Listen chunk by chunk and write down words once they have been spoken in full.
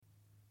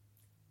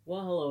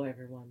Well, hello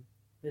everyone.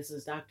 This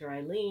is Dr.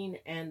 Eileen,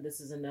 and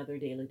this is another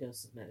Daily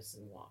Dose of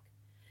Medicine walk.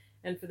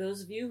 And for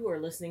those of you who are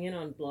listening in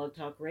on Blog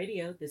Talk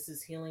Radio, this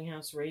is Healing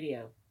House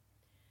Radio.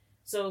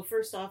 So,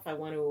 first off, I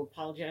want to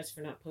apologize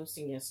for not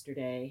posting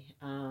yesterday.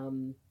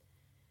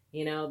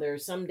 There are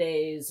some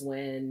days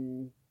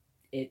when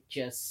it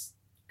just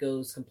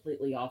goes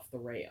completely off the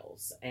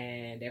rails,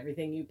 and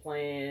everything you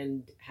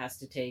planned has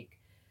to take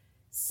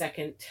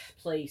second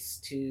place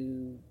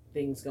to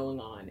things going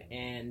on.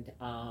 And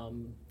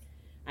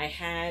I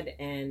had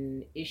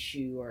an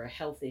issue or a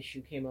health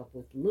issue came up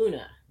with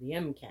Luna, the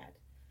EmCat.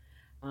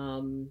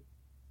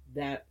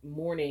 That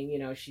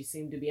morning, she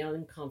seemed to be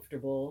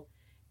uncomfortable,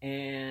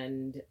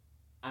 and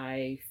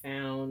I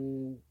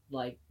found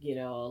a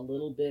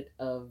little bit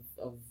of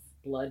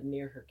blood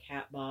near her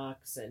cat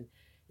box, and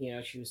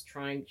she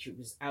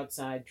was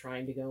outside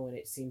trying to go, and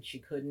it seemed she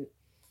couldn't.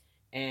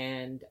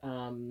 And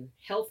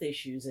health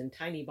issues in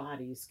tiny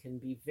bodies can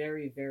be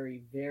very,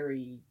 very,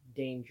 very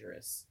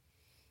dangerous.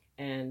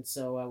 And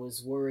so I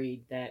was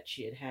worried that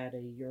she had had a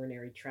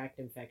urinary tract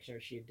infection,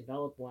 or she had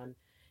developed one,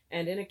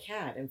 and in a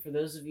cat. And for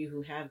those of you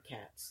who have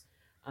cats,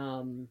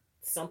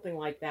 something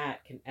like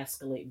that can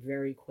escalate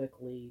very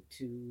quickly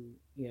to,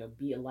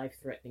 be a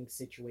life-threatening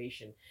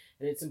situation.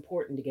 And it's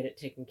important to get it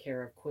taken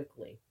care of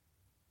quickly.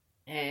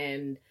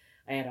 And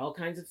I had all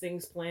kinds of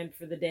things planned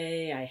for the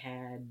day. I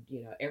had,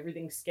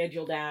 everything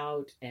scheduled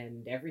out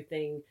and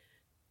everything,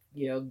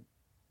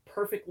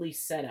 perfectly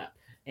set up.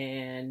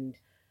 And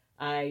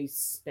I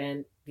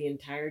spent the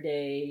entire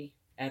day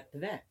at the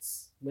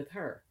vet's with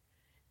her.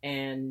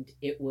 And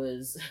it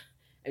was,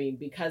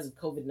 because of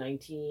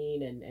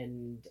COVID-19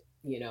 and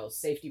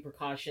safety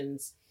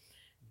precautions,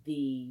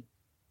 the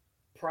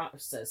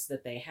process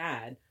that they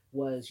had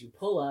was you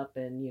pull up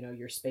and,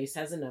 your space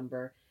has a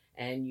number,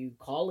 and you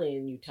call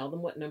in, you tell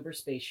them what number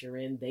space you're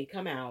in, they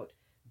come out,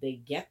 they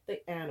get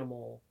the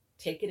animal,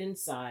 take it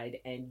inside,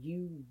 and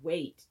you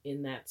wait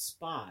in that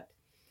spot.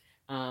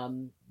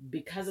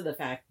 Because of the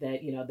fact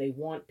that, they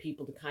want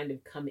people to kind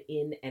of come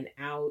in and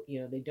out,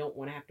 they don't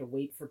want to have to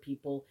wait for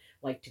people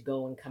to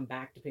go and come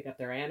back to pick up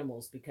their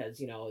animals, because,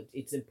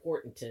 it's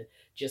important to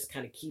just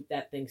kind of keep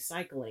that thing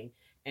cycling,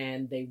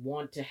 and they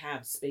want to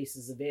have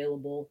spaces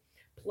available.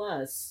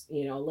 Plus,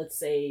 let's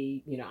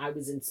say, I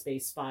was in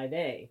space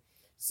 5A,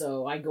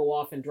 so I go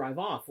off and drive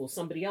off. Well,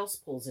 somebody else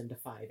pulls into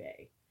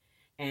 5A.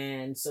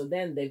 And so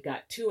then they've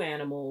got two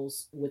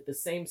animals with the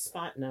same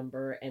spot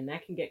number, and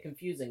that can get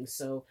confusing.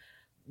 So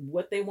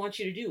what they want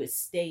you to do is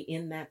stay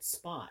in that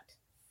spot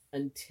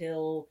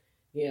until,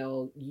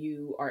 until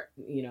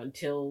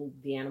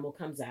the animal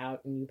comes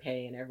out and you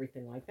pay and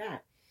everything like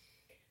that.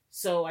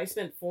 So I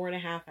spent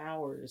 4.5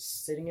 hours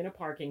sitting in a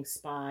parking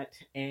spot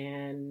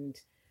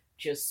and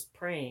just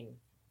praying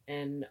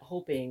and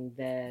hoping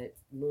that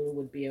Luna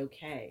would be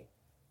okay.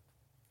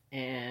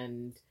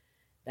 And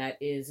that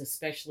is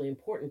especially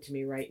important to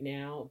me right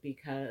now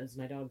because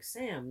my dog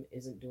Sam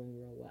isn't doing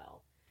real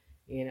well.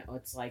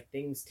 It's like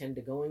things tend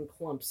to go in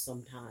clumps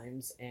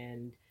sometimes,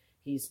 and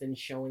he's been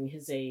showing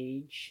his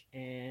age.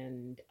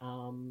 And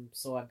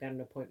so I've got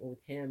an appointment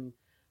with him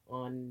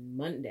on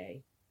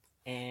Monday,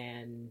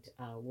 and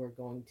I'm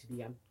going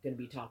to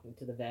be talking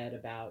to the vet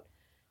about,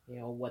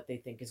 what they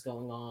think is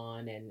going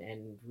on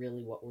and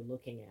really what we're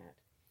looking at.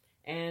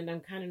 And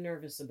I'm kind of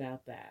nervous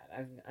about that.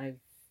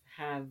 I've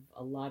have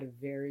a lot of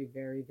very,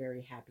 very,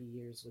 very happy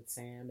years with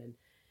Sam,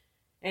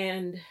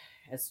 and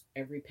as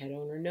every pet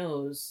owner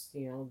knows,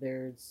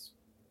 there's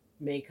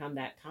may come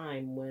that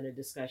time when a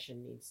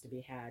discussion needs to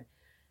be had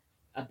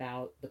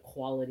about the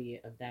quality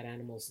of that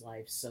animal's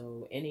life.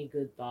 So any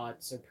good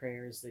thoughts or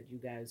prayers that you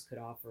guys could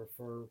offer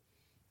for,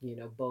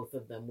 both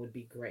of them would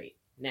be great.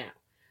 Now,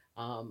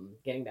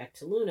 getting back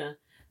to Luna,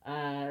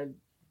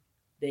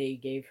 they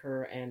gave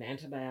her an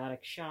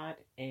antibiotic shot,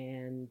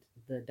 and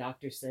the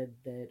doctor said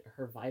that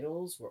her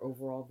vitals were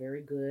overall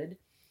very good,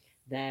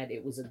 that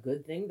it was a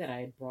good thing that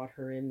I had brought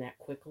her in that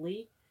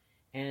quickly.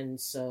 And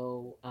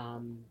so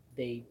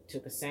they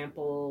took a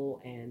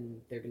sample,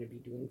 and they're going to be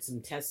doing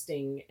some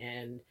testing,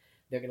 and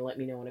they're going to let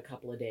me know in a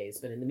couple of days.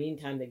 But in the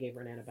meantime, they gave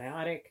her an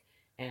antibiotic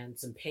and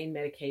some pain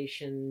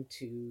medication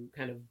to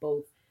kind of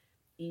both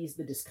ease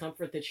the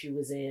discomfort that she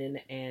was in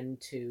and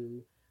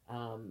to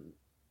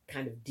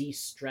kind of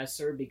de-stress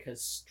her,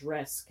 because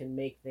stress can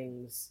make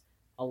things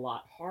a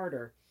lot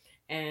harder.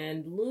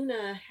 And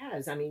Luna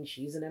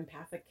she's an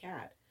empathic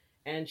cat,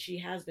 and she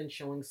has been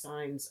showing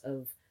signs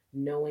of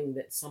knowing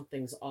that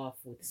something's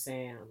off with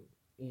Sam.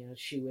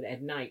 She would,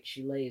 at night,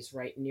 she lays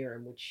right near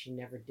him, which she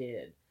never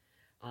did.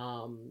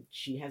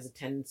 She has a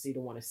tendency to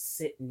want to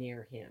sit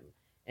near him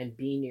and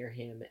be near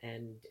him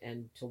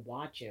and to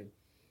watch him.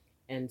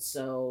 And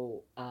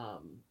so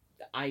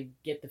I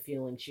get the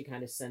feeling she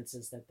kind of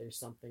senses that there's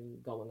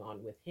something going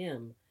on with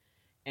him.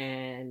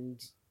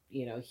 And,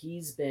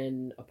 he's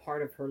been a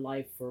part of her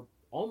life for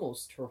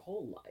almost her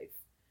whole life.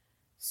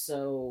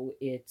 So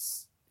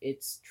it's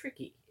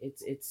tricky.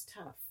 It's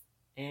tough.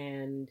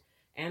 And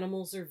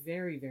animals are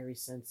very, very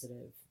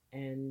sensitive,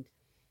 and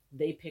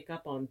they pick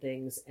up on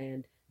things,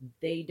 and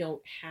they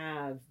don't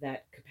have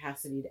that capacity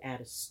capacity to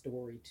add a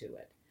story to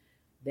it.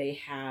 They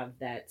have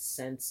that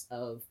sense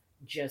of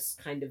just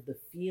kind of the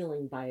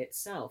feeling by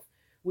itself,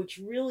 which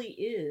really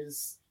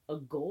is a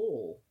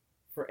goal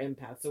for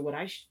empaths. So what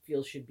I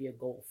feel should be a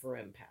goal for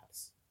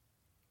empaths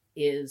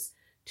is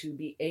to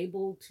be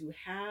able to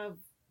have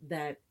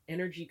that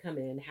energy come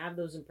in, have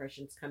those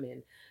impressions come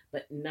in,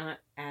 but not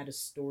add a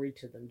story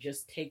to them.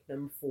 Just take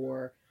them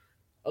for,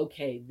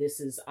 okay, this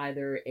is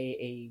either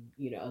a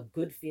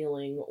good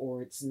feeling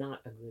or it's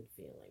not a good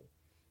feeling.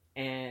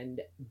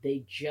 And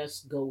they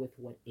just go with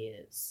what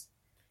is.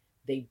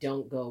 They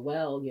don't go,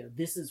 well,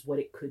 this is what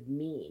it could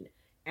mean.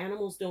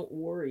 Animals don't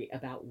worry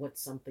about what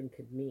something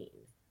could mean.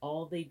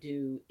 All they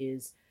do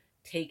is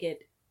take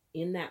it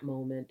in that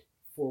moment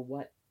for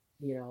what,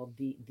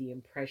 the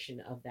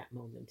impression of that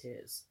moment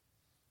is.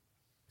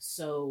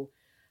 So,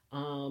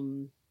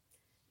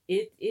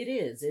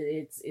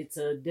 it's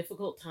a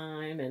difficult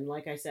time. And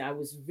like I said, I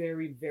was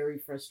very, very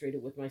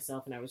frustrated with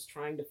myself, and I was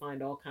trying to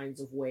find all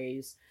kinds of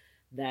ways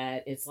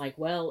that it's like,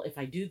 well, if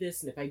I do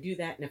this and if I do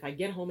that and if I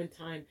get home in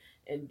time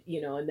and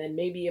then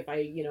maybe if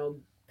I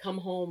come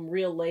home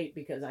real late,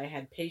 because I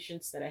had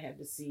patients that I had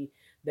to see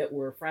that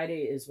were,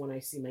 Friday is when I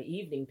see my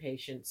evening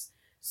patients.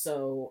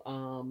 So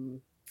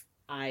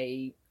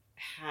I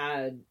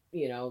had,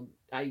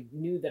 I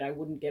knew that I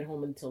wouldn't get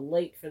home until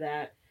late for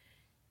that.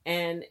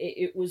 And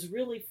it was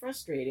really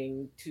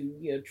frustrating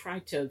to, try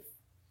to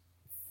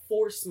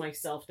force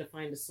myself to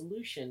find a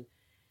solution.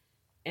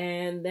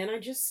 And then I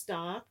just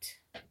stopped,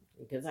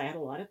 because I had a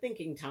lot of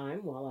thinking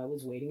time while I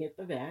was waiting at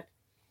the vet,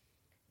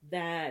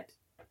 that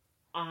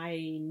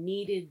I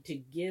needed to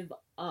give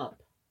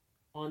up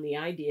on the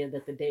idea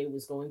that the day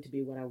was going to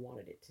be what I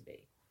wanted it to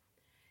be.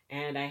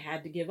 And I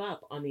had to give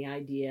up on the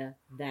idea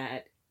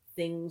that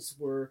things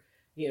were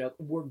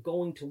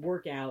going to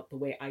work out the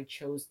way I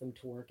chose them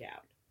to work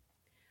out.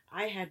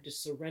 I had to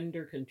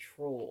surrender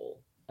control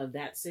of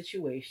that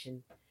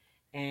situation,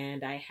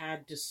 and I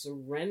had to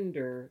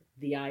surrender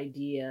the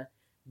idea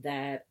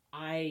that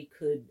I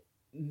could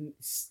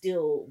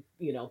still,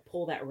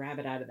 pull that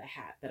rabbit out of the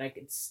hat, that I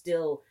could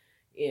still,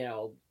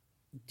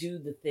 do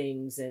the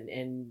things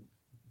and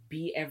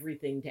be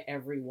everything to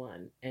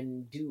everyone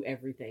and do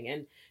everything.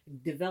 And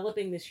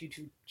developing this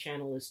YouTube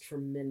channel is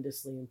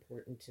tremendously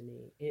important to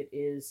me. It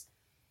is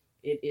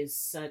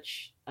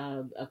such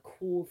a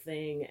cool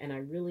thing, and I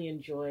really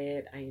enjoy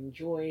it. I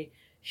enjoy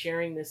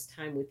sharing this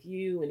time with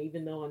you, and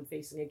even though I'm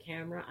facing a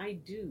camera, I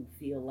do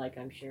feel like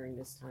I'm sharing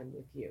this time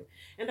with you.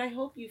 And I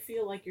hope you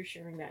feel like you're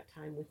sharing that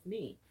time with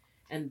me,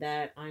 and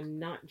that I'm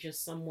not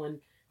just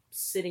someone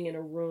sitting in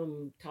a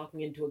room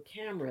talking into a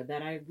camera,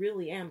 that I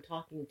really am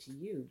talking to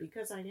you,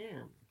 because I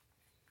am.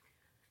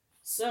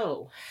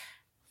 So,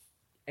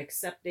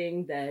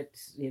 accepting that,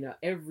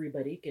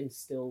 everybody can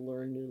still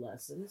learn new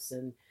lessons,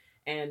 and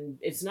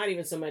it's not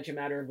even so much a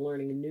matter of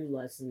learning a new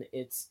lesson,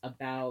 it's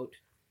about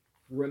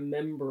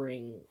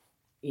remembering,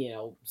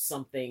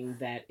 something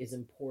that is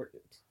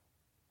important.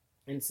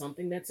 And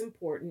something that's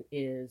important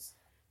is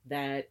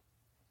that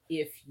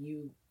if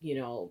you,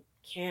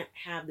 can't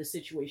have the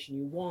situation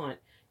you want,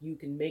 you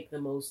can make the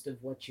most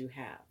of what you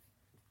have.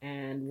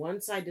 And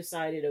once I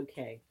decided,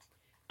 okay,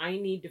 I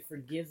need to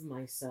forgive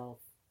myself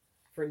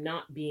for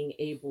not being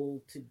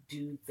able to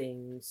do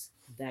things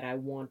that I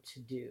want to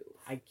do.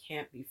 I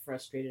can't be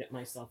frustrated at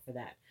myself for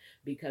that,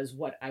 because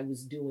what I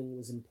was doing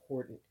was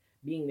important.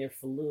 Being there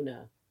for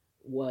Luna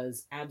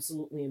was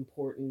absolutely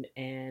important,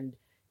 and,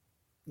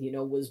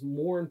 was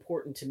more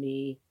important to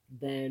me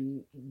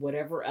than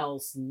whatever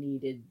else I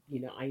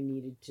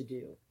needed to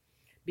do,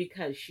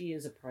 because she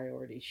is a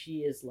priority. She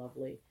is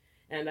lovely.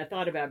 And I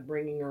thought about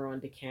bringing her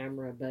onto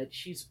camera, but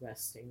she's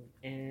resting,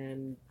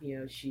 and,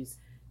 she's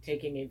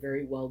taking a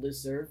very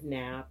well-deserved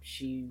nap.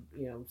 She,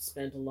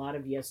 spent a lot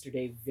of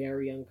yesterday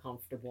very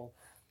uncomfortable.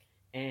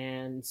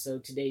 And so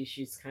today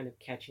she's kind of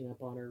catching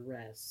up on her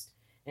rest.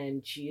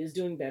 And she is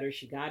doing better.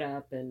 She got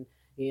up and,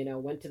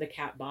 went to the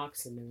cat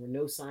box, and there were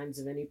no signs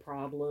of any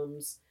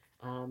problems.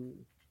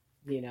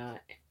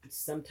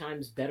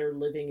 Sometimes better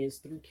living is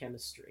through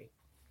chemistry.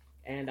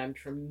 And I'm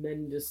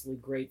tremendously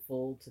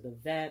grateful to the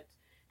vet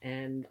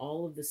and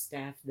all of the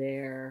staff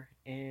there,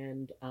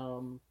 and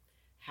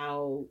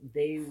how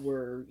they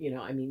were,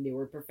 they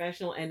were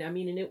professional. And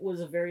and it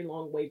was a very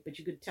long wait, but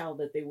you could tell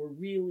that they were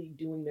really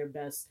doing their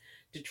best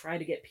to try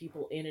to get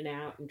people in and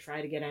out and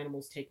try to get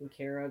animals taken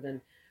care of.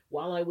 And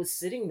while I was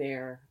sitting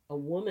there, a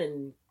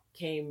woman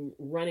came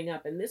running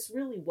up, and this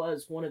really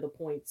was one of the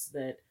points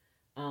that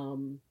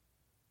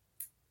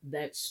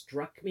that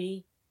struck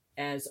me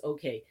as,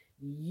 okay,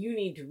 you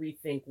need to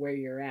rethink where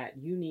you're at.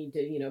 You need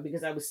to,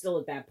 because I was still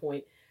at that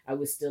point, I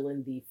was still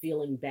in the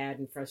feeling bad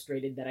and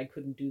frustrated that I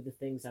couldn't do the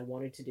things I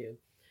wanted to do.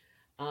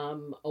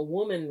 A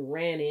woman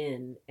ran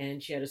in,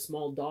 and she had a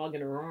small dog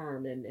in her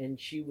arm, and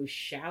she was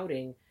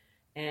shouting,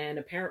 and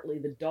apparently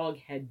the dog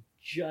had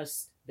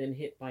just been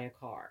hit by a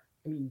car.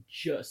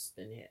 Just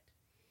been hit.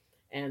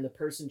 And the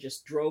person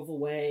just drove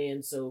away.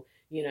 And so,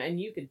 and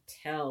you could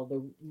tell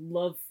the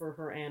love for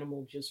her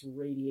animal just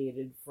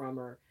radiated from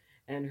her.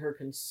 and her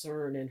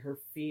concern and her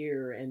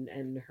fear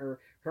and her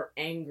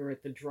anger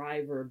at the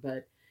driver,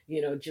 but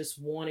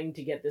just wanting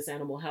to get this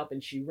animal help.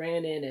 And she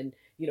ran in, and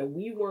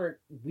we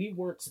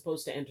weren't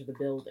supposed to enter the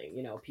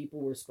building.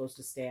 People were supposed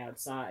to stay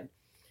outside.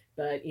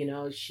 But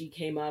she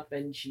came up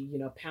and she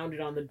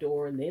pounded on the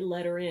door, and they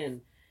let her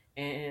in.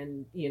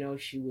 And you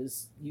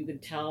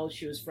could tell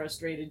she was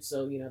frustrated.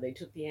 So they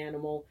took the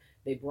animal,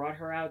 they brought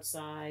her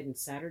outside and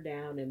sat her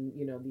down, and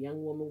the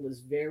young woman was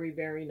very,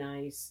 very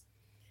nice.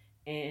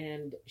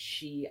 And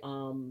she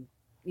and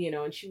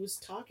she was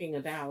talking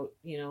about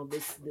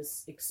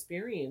this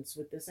experience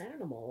with this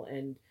animal,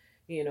 and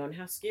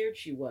how scared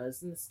she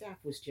was. And the staff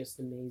was just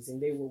amazing.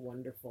 They were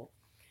wonderful.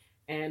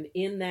 And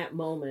in that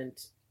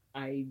moment,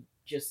 I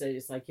just said,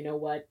 it's like, you know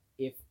what,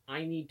 if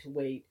I need to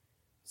wait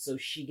so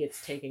she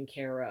gets taken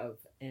care of,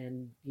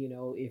 and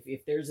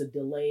if there's a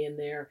delay in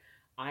there,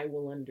 I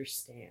will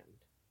understand,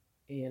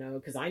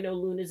 because I know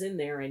Luna's in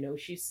there, I know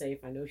she's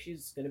safe, I know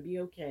she's going to be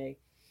okay.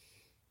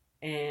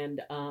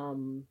 And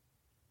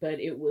but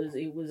it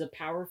was a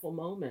powerful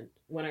moment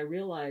when I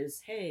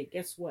realized, hey,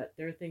 guess what,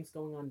 there are things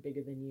going on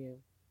bigger than you.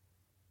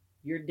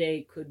 Your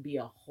day could be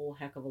a whole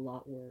heck of a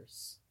lot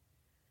worse.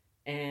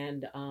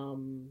 And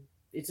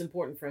it's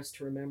important for us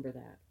to remember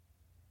that.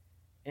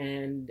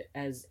 And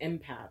as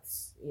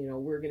empaths,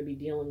 we're going to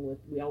be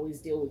we always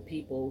deal with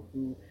people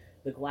who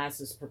the glass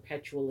is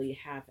perpetually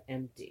half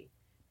empty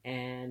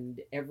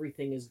and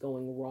everything is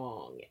going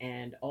wrong,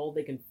 and all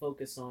they can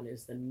focus on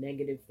is the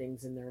negative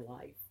things in their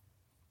life.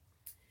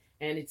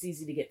 And it's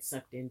easy to get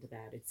sucked into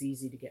that. It's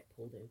easy to get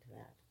pulled into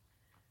that.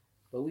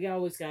 But we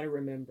always got to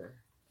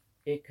remember,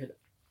 it could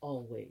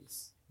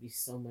always be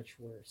so much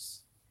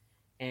worse.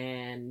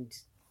 And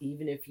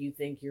even if you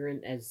think you're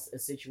in as a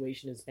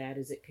situation as bad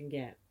as it can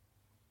get,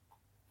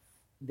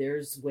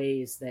 there's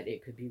ways that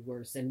it could be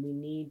worse. And we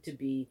need to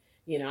be,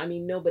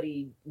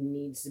 nobody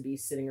needs to be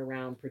sitting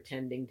around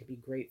pretending to be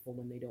grateful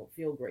when they don't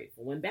feel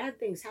grateful. When bad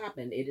things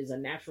happen, it is a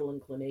natural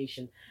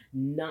inclination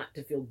not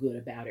to feel good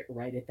about it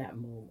right at that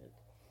moment.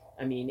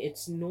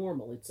 It's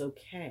normal. It's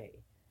okay.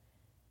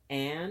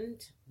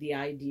 And the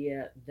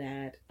idea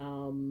that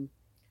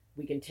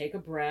we can take a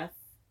breath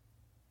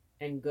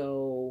and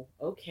go,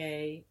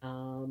 okay,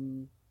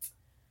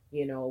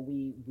 we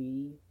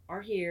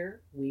are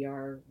here,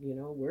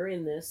 we're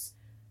in this,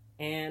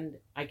 and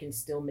I can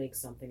still make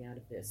something out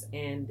of this,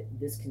 and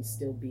this can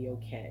still be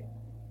okay.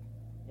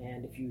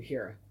 And if you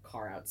hear a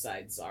car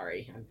outside,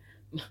 sorry,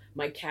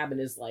 my cabin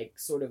is like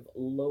sort of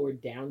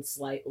lowered down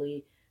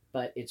slightly,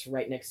 but it's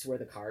right next to where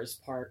the car is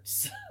parked,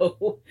 so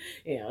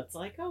it's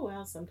like, oh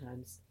well,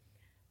 sometimes.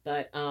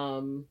 But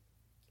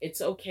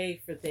it's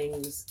okay for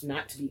things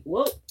not to be,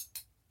 whoa.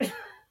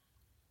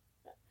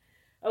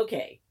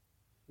 Okay,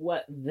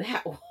 what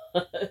that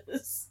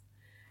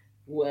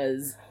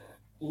was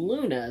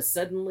Luna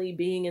suddenly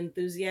being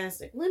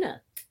enthusiastic.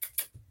 Luna,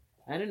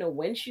 I don't know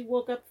when she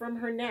woke up from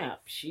her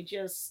nap. She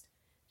just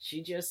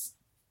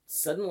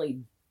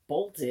suddenly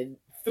bolted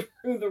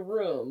through the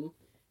room.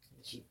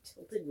 She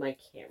tilted my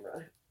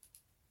camera.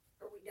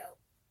 There we go.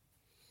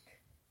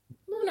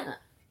 Luna.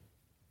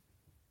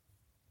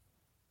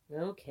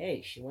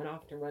 Okay, she went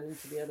off to run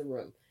into the other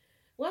room.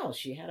 Well,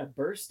 she had a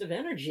burst of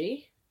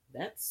energy.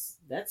 That's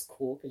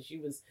cool, because she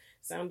was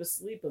sound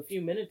asleep a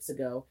few minutes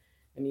ago.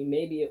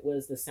 Maybe it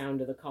was the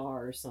sound of the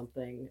car or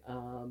something.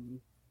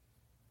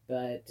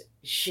 But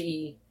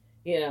she,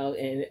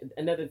 and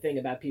another thing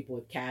about people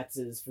with cats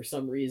is, for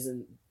some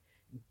reason,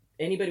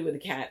 anybody with a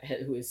cat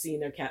who has seen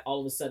their cat all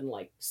of a sudden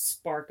like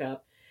spark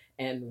up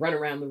and run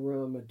around the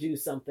room or do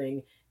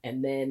something,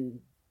 and then,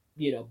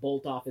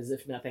 bolt off as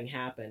if nothing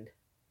happened.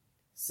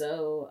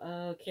 So,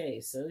 okay,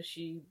 so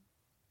she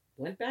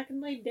went back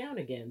and laid down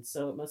again.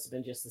 So it must have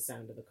been just the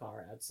sound of the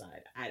car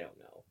outside. I don't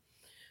know.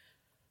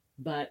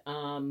 But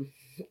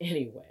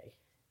anyway,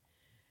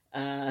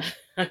 I'm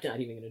not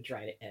even going to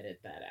try to edit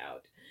that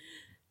out.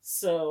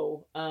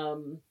 So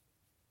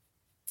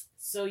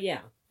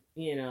yeah,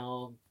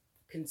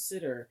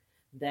 consider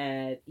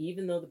that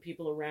even though the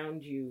people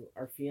around you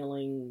are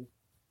feeling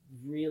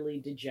really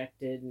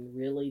dejected and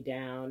really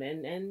down,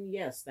 and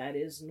yes, that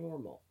is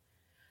normal.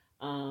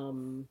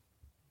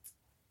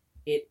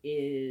 It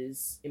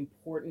is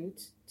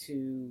important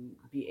to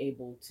be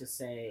able to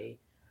say,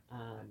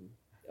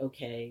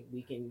 okay,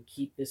 we can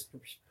keep this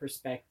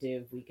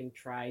perspective. We can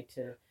try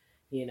to,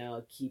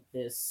 keep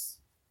this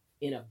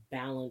in a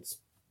balanced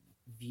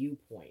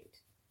viewpoint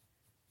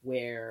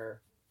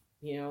where,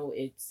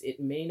 it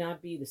may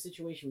not be, the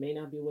situation may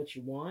not be what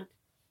you want,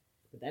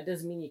 but that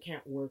doesn't mean you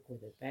can't work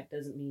with it. That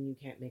doesn't mean you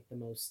can't make the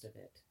most of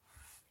it.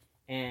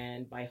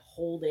 And by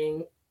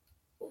holding,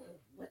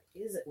 what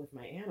is it with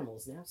my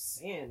animals? Now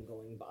sand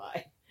going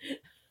by.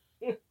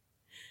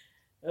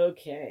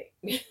 Okay.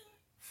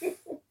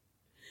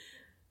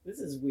 This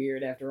is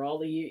weird. After all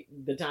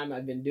the time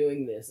I've been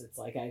doing this, it's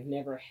like I've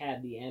never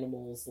had the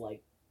animals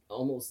like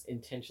almost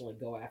intentionally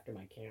go after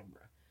my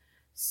camera.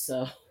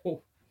 So,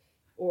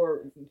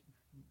 or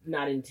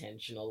not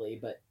intentionally,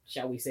 but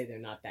shall we say they're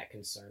not that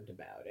concerned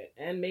about it.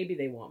 And maybe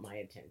they want my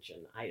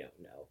attention. I don't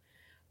know.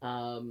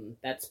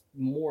 That's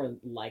more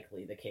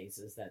likely the case,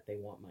 is that they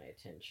want my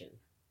attention.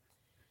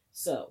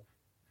 So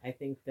I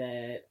think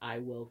that I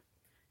will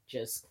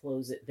just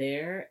close it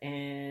there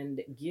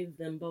and give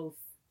them both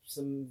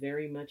some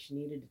very much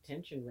needed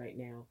attention right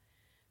now.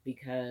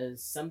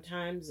 Because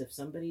sometimes if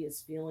somebody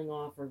is feeling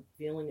off or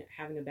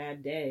having a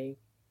bad day,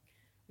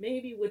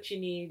 maybe what you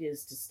need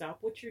is to stop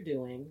what you're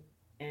doing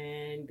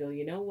and go,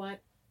 you know what?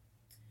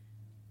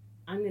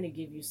 I'm going to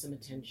give you some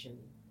attention.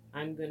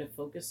 I'm going to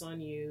focus on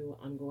you.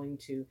 I'm going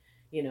to,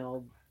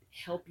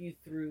 help you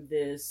through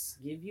this,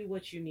 give you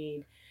what you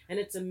need. And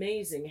it's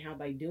amazing how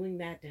by doing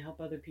that to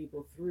help other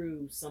people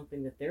through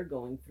something that they're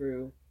going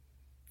through,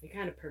 it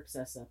kind of perks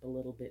us up a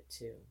little bit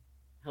too.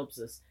 Helps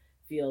us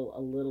feel a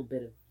little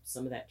bit of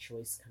some of that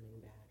choice coming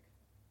back.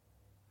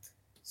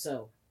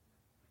 So,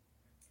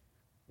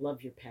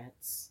 love your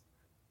pets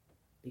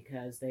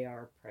because they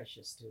are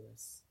precious to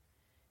us.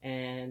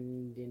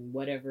 And in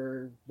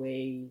whatever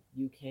way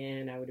you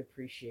can, I would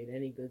appreciate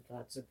any good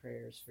thoughts or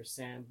prayers for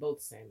Sam,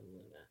 both Sam and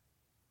Luna.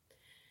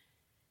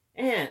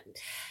 And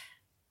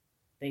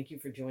thank you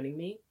for joining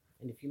me.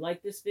 And if you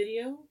like this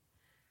video,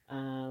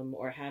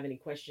 or have any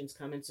questions,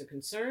 comments, or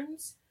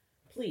concerns,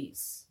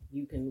 please,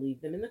 you can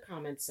leave them in the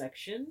comments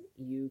section.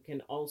 You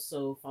can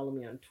also follow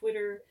me on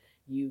Twitter.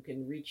 You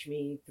can reach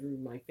me through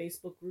my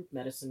Facebook group,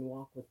 Medicine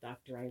Walk with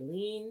Dr.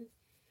 Eileen.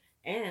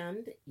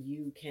 And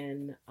you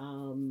can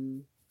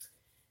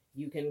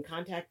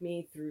contact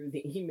me through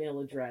the email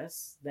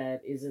address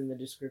that is in the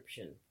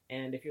description.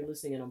 And if you're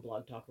listening in on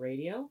Blog Talk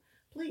Radio,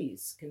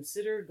 please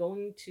consider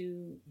going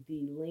to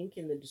the link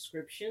in the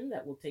description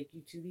that will take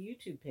you to the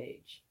YouTube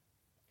page.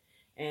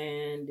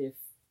 And if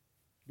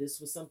this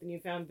was something you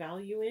found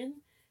value in,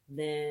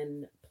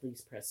 then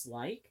please press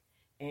like.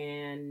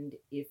 And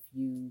if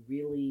you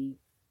really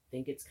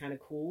think it's kind of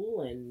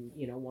cool and,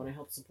 want to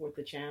help support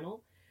the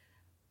channel,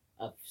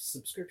 a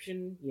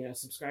subscription,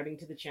 subscribing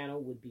to the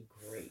channel would be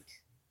great.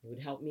 It would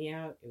help me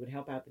out. It would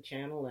help out the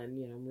channel.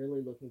 And, I'm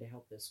really looking to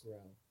help this grow.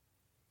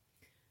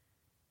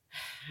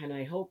 And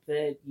I hope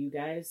that you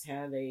guys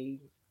have a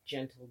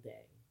gentle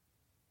day,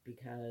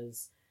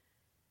 because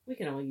we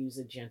can all use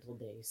a gentle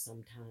day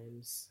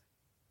sometimes.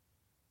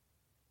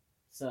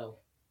 So,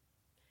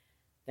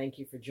 thank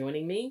you for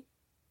joining me.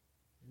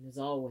 And as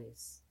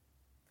always,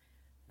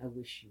 I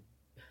wish you,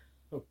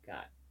 oh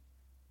God.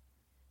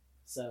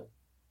 So,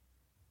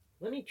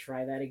 let me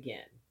try that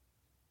again.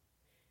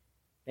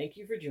 Thank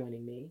you for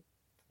joining me.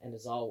 And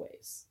as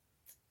always,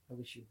 I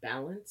wish you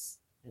balance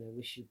and I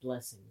wish you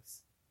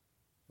blessings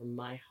from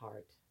my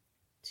heart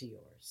to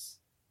yours.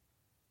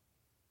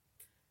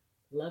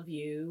 Love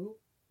you.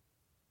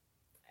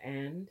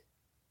 And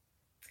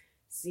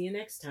see you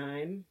next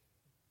time.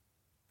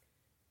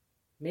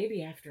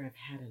 Maybe after I've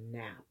had a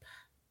nap.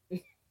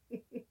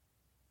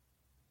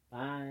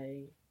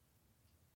 Bye.